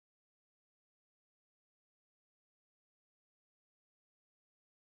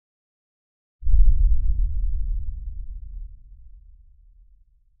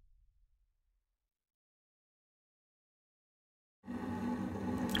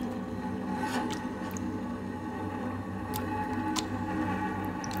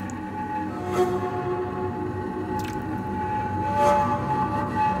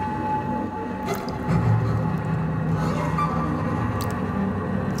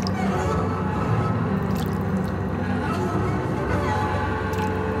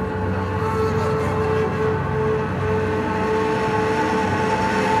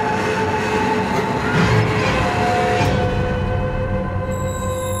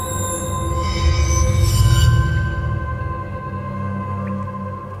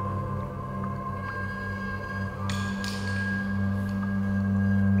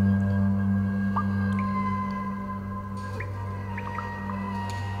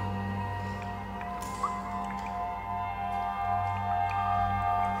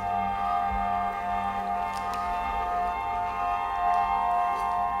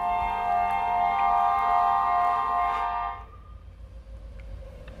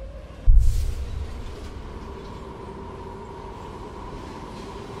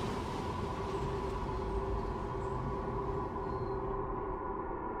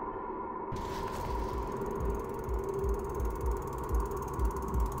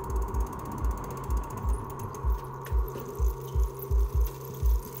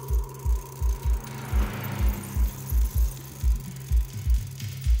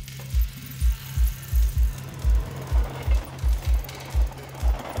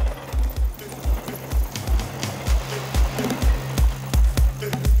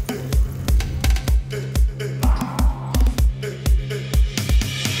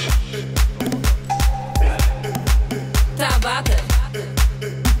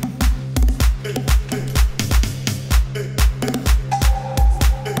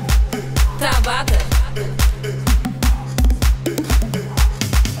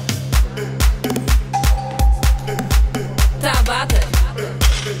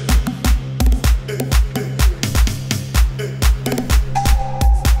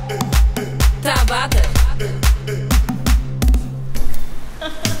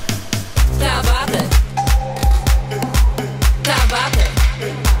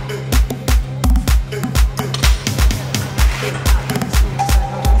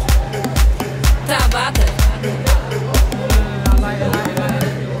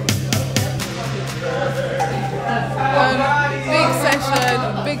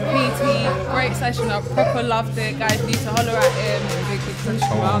session. I proper loved it. Guys need to holler at him. Big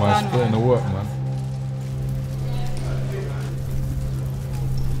session. Well done, put in the work, man.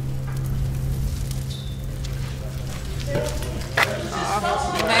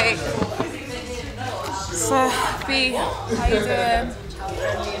 Mate. So, B, how you doing?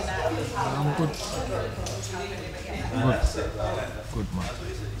 I'm good. Good, man.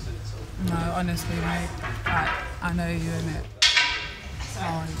 No, honestly, mate. I know you in it.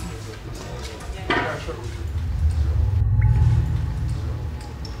 How are you?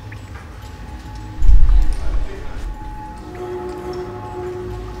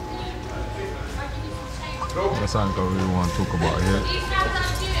 That's something I really want to talk about here.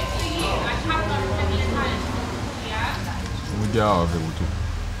 When we get out of it, we'll talk.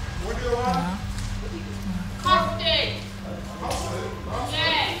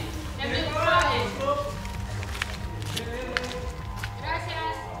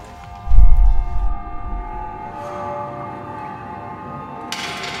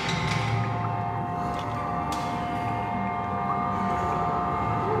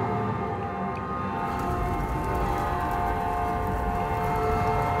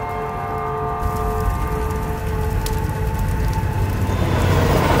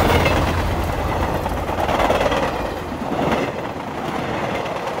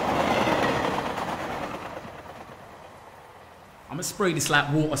 Spray this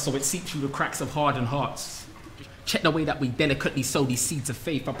like water so it seeps through the cracks of hardened hearts. Check the way that we delicately sow these seeds of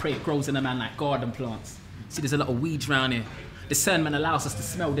faith. I pray it grows in a man like garden plants. See, there's a lot of weeds around here. Discernment allows us to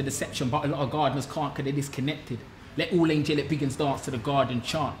smell the deception, but a lot of gardeners can't because they're disconnected. Let all angelic beings dance to the garden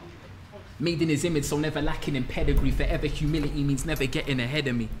chant. Made in his image, so never lacking in pedigree. Forever humility means never getting ahead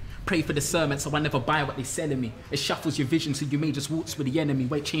of me. Pray for discernment so I never buy what they're selling me. It shuffles your vision so you may just waltz with the enemy.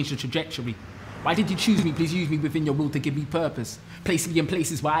 Wait, change the trajectory. Why did you choose me? Please use me within your will to give me purpose. Place me in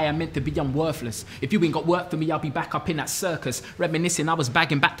places where I am meant to be unworthless. If you ain't got work for me, I'll be back up in that circus. Reminiscing, I was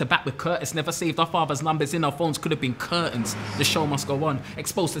bagging back to back with Curtis. Never saved our father's numbers in our phones, could have been curtains. The show must go on.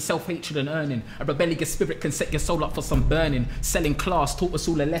 Exposed to self-hatred and earning. A rebellious spirit can set your soul up for some burning. Selling class taught us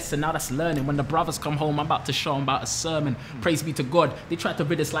all a lesson, now that's learning. When the brothers come home, I'm about to show them about a sermon. Praise be to God, they tried to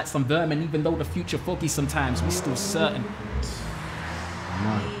rid us like some vermin. Even though the future foggy sometimes, we still certain.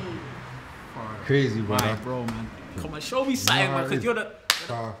 Crazy, bro. Right, bro, man. Come on, show me something, man, because you're the...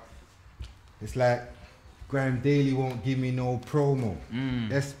 It's like Graham Daly won't give me no promo.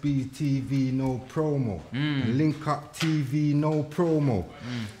 SBTV, no promo. Link Up TV, no promo.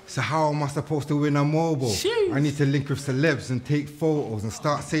 So how am I supposed to win a mobile? Jeez. I need to link with celebs and take photos and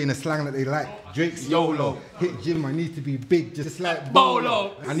start saying the slang that they like. Drake's YOLO. Hit gym, I need to be big just like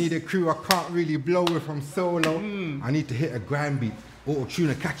Bolo. I need a crew I can't really blow with from solo. I need to hit a grand beat. Auto-tune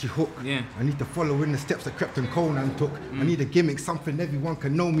a catchy hook. Yeah. I need to follow in the steps that Krypton Conan took. I need a gimmick, something everyone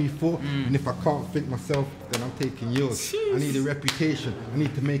can know me for. And if I can't think myself, then I'm taking yours. Jeez. I need a reputation. I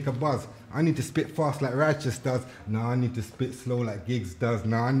need to make a buzz. I need to spit fast like Righteous does. Nah, I need to spit slow like Giggs does.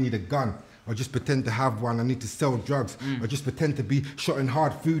 Nah, I need a gun. Or just pretend to have one. I need to sell drugs. Or just pretend to be shotting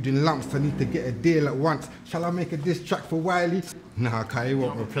hard food in lumps. I need to get a deal at once. Shall I make a diss track for Wiley? Nah, Kai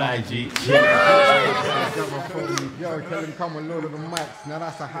won't reply, G. Yo, tell him come and load of the mics. Now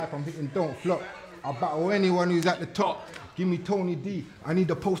that's a hype I'm hitting, don't flop. I'll battle anyone who's at the top. Give me Tony D. I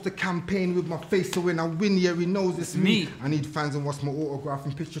need a poster campaign with my face so when I win, yeah, he knows it's me. I need fans and watch my autograph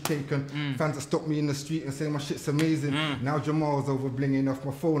and picture taken. Fans that stop me in the street and say my shit's amazing. Now Jamal's over blinging off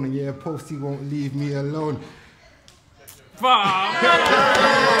my phone and yeah, Posty won't leave me alone. See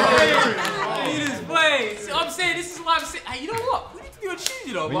what I'm saying? This is why I'm saying, hey, you know what? We need to be on tune,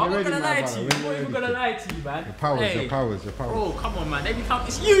 you know, but I'm not gonna lie to you. I'm not even gonna lie to you, man. Your powers, your powers, your powers. Bro, come on, man. Every time,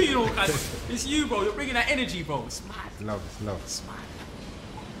 it's you, you know, it's you, bro. You're bringing that energy, bro. It's mad. It's love, it's love. It's mad.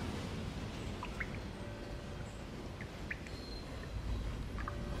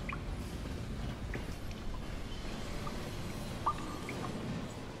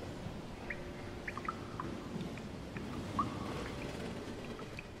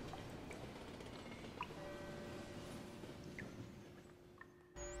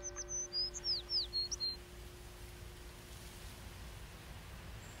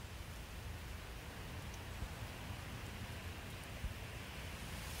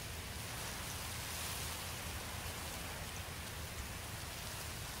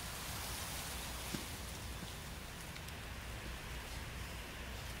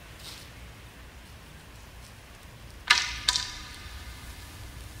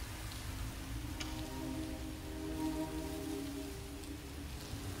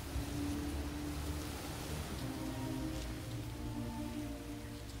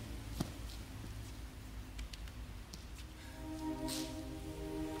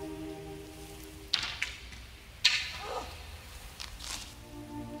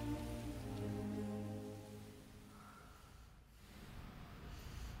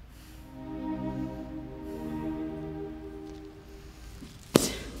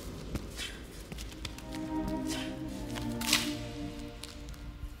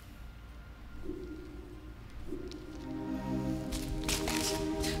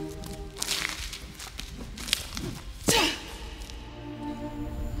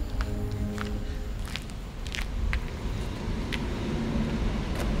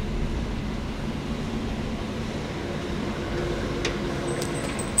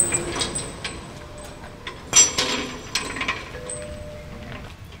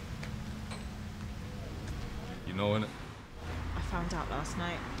 know, innit? I found out last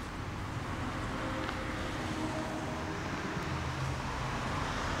night.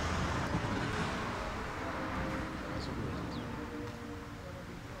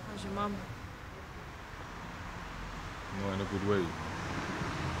 How's your mum? Not in a good way.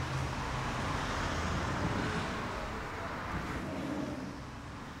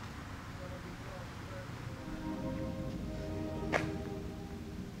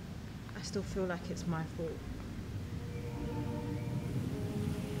 I still feel like it's my fault.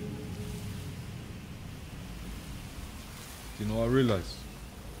 Do you know what I realised?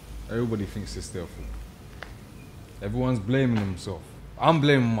 Everybody thinks it's their fault. Everyone's blaming themselves. I'm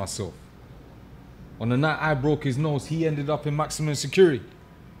blaming myself. On the night I broke his nose, he ended up in maximum security.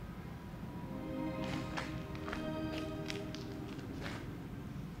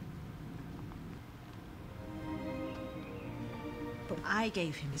 But I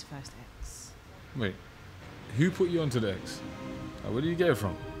gave him his first ex. Wait, who put you onto the X? Where did you get it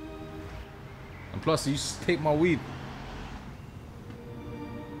from? And plus, you used to take my weed.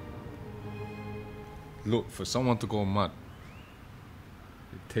 Look, for someone to go mad,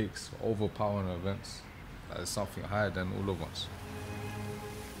 it takes overpowering events. That is something higher than all of us.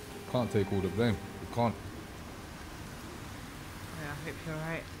 Can't take all the blame. You can't. Yeah, I hope you're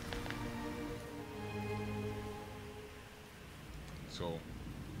right. So,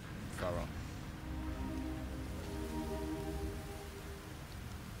 Farah.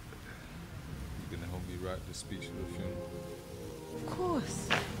 You gonna help me write the speech for the funeral? Of course.